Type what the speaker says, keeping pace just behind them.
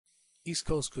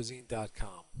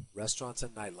EastCoastCuisine.com, restaurants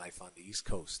and nightlife on the East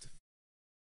Coast.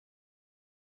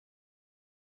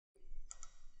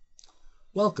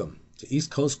 Welcome to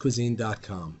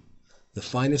EastCoastCuisine.com, the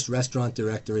finest restaurant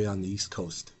directory on the East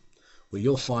Coast, where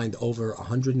you'll find over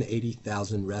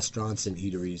 180,000 restaurants and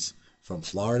eateries from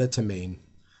Florida to Maine,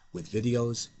 with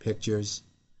videos, pictures,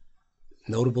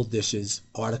 notable dishes,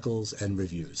 articles, and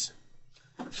reviews.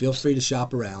 Feel free to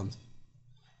shop around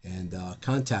and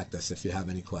contact us if you have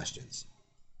any questions.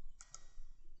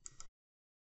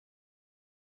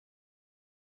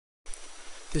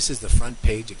 This is the front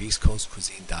page of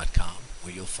EastCoastCuisine.com,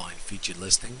 where you'll find featured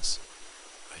listings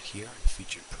right here and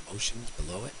featured promotions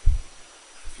below it.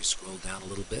 If you scroll down a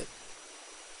little bit,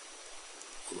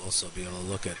 we'll also be able to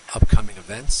look at upcoming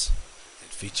events and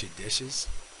featured dishes.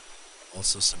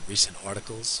 Also some recent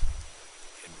articles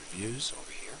and reviews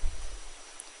over here.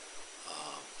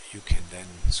 You can then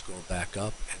scroll back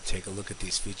up and take a look at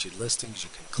these featured listings. You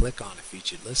can click on a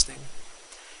featured listing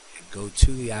and go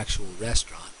to the actual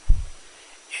restaurant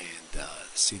and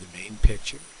see the main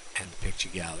picture and the picture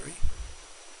gallery,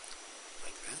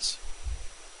 like this.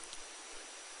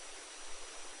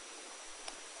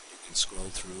 You can scroll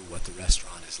through what the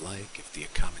restaurant is like, if the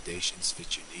accommodations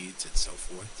fit your needs, and so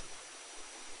forth.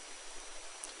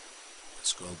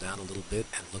 Scroll down a little bit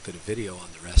and look at a video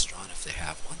on the restaurant if they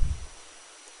have one.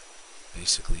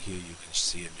 Basically here you can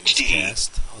see a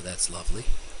newscast. Oh, that's lovely.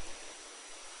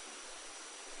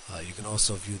 You can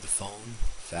also view the phone,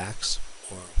 fax,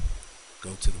 or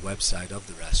go to the website of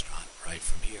the restaurant right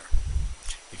from here.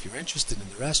 If you're interested in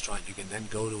the restaurant, you can then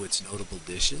go to its notable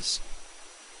dishes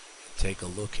and take a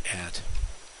look at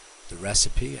the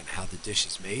recipe and how the dish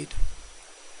is made.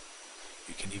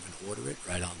 You can even order it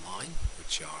right online,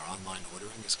 which our online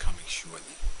ordering is coming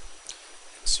shortly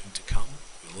and soon to come.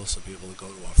 You'll also be able to go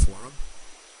to our forum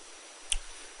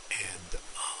and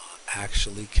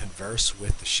actually converse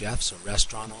with the chefs or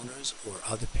restaurant owners or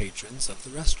other patrons of the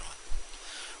restaurant.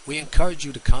 We encourage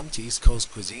you to come to East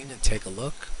Coast Cuisine and take a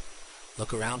look.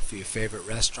 Look around for your favorite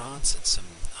restaurants and some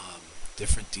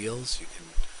different deals. You can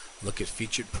look at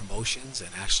featured promotions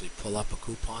and actually pull up a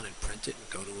coupon and print it and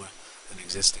go to an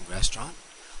existing restaurant.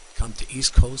 Come to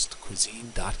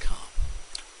EastCoastCuisine.com.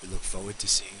 We look forward to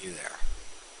seeing you there.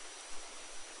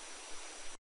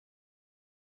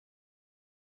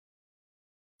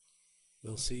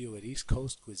 We'll see you at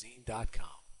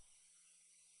EastCoastCuisine.com.